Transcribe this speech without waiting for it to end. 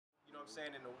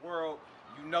saying, in the world,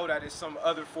 you know that there's some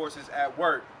other forces at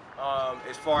work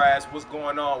as far as what's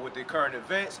going on with the current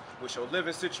events, with your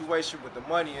living situation, with the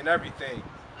money and everything.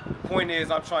 The point is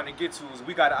I'm trying to get to is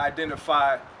we got to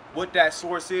identify what that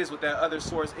source is, what that other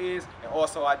source is, and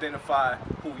also identify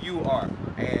who you are.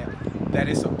 And that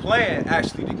it's a plan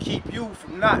actually to keep you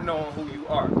from not knowing who you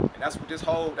are. And that's what this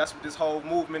whole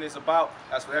movement is about.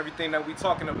 That's what everything that we're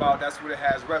talking about, that's what it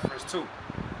has reference to.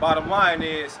 Bottom line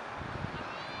is,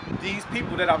 these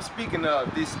people that I'm speaking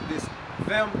of,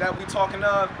 them that we're talking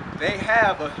of, they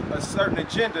have a certain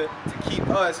agenda to keep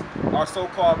us, our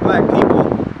so-called black people,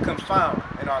 confounded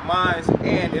in our minds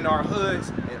and in our hoods,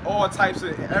 in all types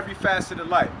of, in every facet of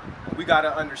life. And we got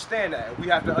to understand that. We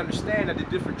have to understand that the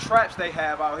different traps they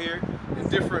have out here, the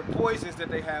different poisons that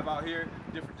they have out here,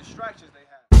 different distractions they have.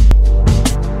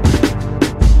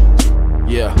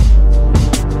 Yeah.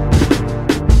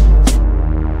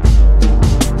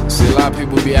 See, a lot of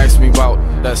people be asking me about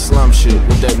that slum shit,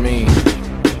 what that mean.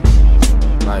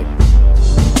 Like,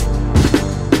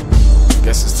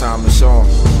 guess it's time to show them.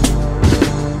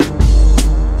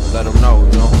 Let them know,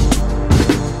 you know.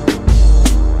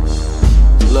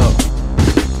 Look,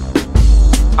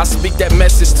 I speak that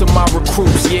message to my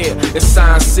recruits, yeah. It's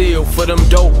signed sealed for them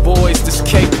dope boys that's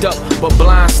caked up but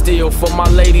blind still. For my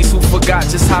ladies who forgot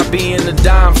just how being a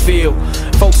dime feel.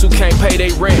 Folks who can't pay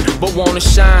their rent but wanna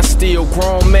shine still.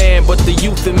 Grown man, but the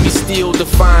youth in me still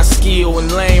define skill.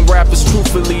 And lame rappers,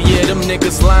 truthfully, yeah, them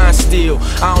niggas lying still.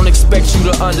 I don't expect you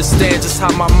to understand just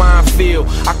how my mind feel.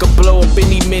 I could blow up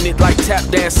any minute like tap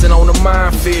dancing on a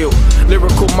minefield.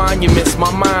 Lyrical monuments,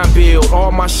 my mind build.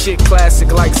 All my shit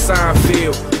classic like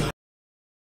Seinfeld.